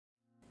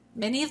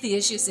Many of the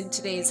issues in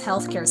today's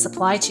healthcare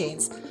supply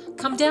chains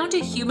come down to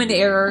human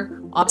error,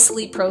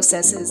 obsolete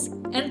processes,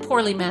 and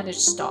poorly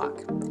managed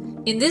stock.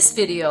 In this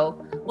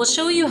video, we'll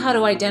show you how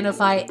to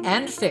identify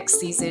and fix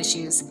these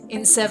issues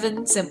in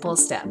 7 simple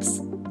steps.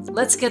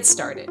 Let's get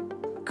started.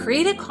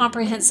 Create a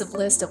comprehensive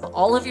list of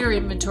all of your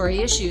inventory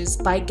issues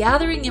by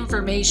gathering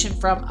information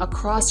from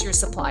across your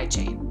supply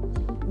chain.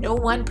 No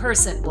one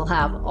person will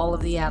have all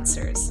of the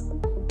answers.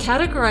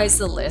 Categorize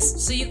the list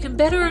so you can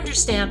better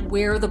understand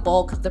where the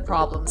bulk of the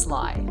problems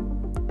lie.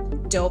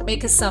 Don't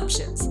make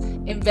assumptions.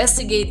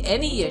 Investigate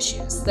any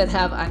issues that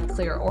have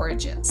unclear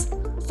origins.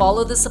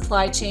 Follow the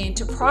supply chain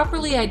to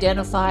properly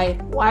identify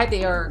why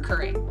they are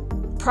occurring.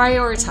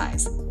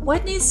 Prioritize.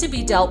 What needs to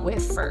be dealt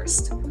with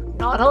first?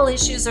 Not all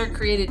issues are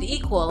created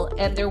equal,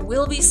 and there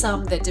will be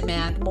some that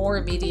demand more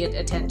immediate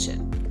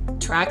attention.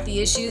 Track the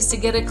issues to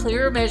get a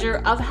clearer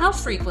measure of how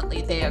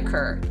frequently they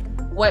occur.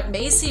 What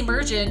may seem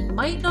urgent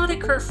might not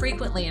occur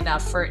frequently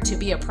enough for it to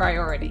be a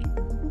priority.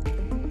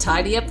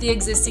 Tidy up the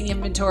existing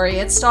inventory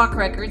and stock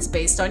records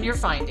based on your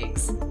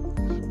findings.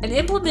 And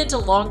implement a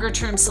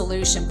longer-term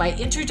solution by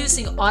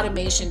introducing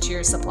automation to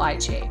your supply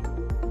chain.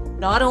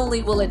 Not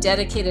only will a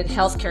dedicated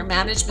healthcare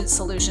management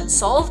solution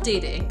solve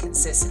data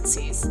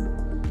inconsistencies,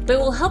 but it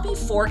will help you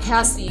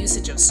forecast the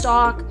usage of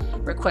stock,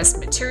 request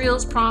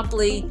materials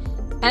promptly,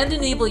 and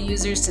enable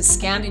users to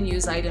scan and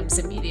use items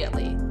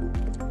immediately.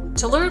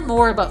 To learn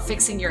more about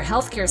fixing your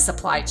healthcare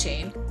supply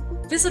chain,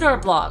 visit our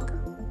blog,